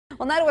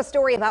Well, now to a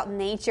story about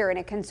nature, and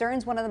it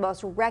concerns one of the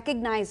most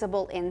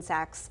recognizable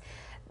insects.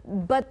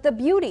 But the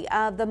beauty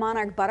of the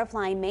monarch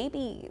butterfly may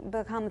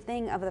become a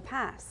thing of the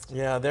past.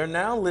 Yeah, they're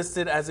now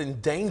listed as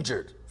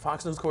endangered.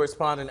 Fox News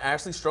correspondent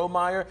Ashley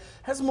Strohmeyer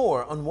has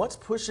more on what's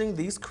pushing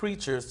these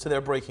creatures to their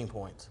breaking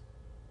point.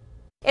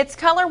 Its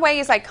colorway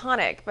is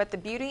iconic, but the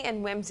beauty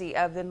and whimsy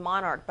of the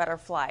monarch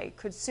butterfly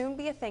could soon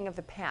be a thing of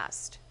the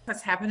past.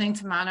 What's happening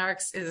to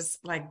monarchs is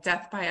like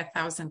death by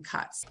 1,000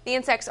 cuts. The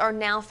insects are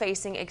now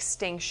facing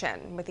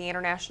extinction, with the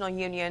International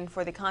Union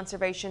for the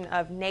Conservation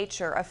of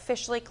Nature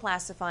officially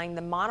classifying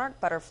the monarch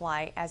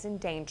butterfly as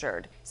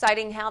endangered,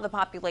 citing how the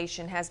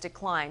population has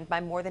declined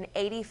by more than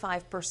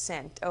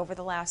 85% over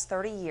the last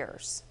 30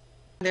 years.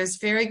 There's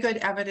very good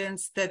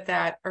evidence that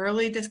that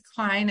early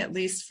decline, at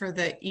least for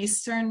the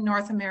eastern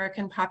North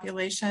American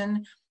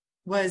population,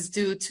 was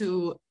due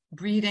to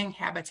breeding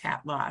habitat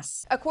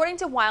loss. According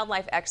to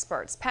wildlife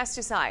experts,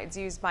 pesticides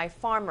used by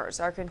farmers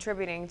are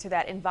contributing to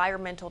that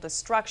environmental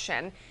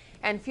destruction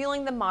and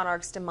fueling the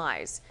monarch's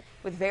demise,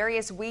 with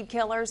various weed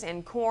killers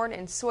in corn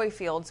and soy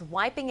fields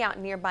wiping out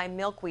nearby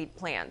milkweed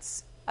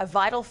plants, a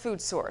vital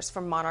food source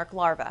for monarch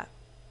larvae.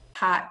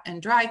 Hot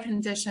and dry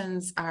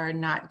conditions are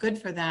not good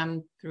for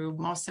them through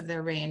most of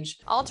their range.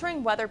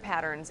 Altering weather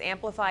patterns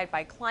amplified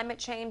by climate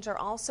change are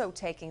also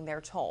taking their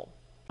toll.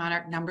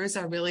 Monarch numbers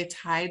are really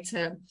tied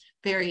to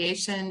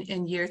variation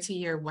in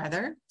year-to-year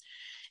weather,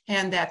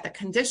 and that the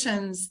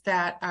conditions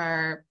that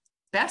are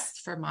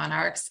best for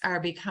monarchs are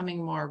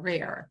becoming more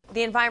rare.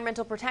 The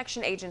Environmental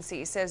Protection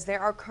Agency says there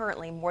are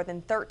currently more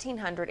than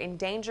 1,300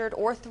 endangered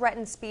or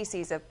threatened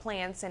species of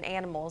plants and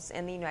animals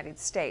in the United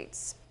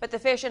States. But the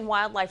Fish and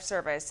Wildlife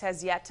Service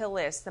has yet to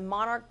list the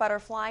monarch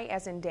butterfly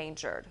as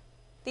endangered.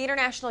 The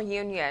International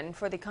Union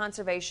for the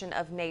Conservation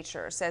of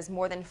Nature says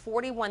more than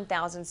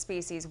 41,000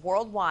 species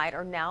worldwide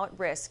are now at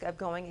risk of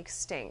going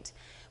extinct,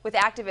 with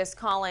activists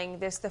calling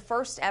this the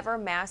first ever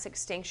mass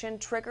extinction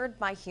triggered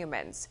by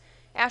humans.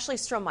 Ashley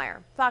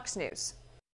Strohmeyer, Fox News.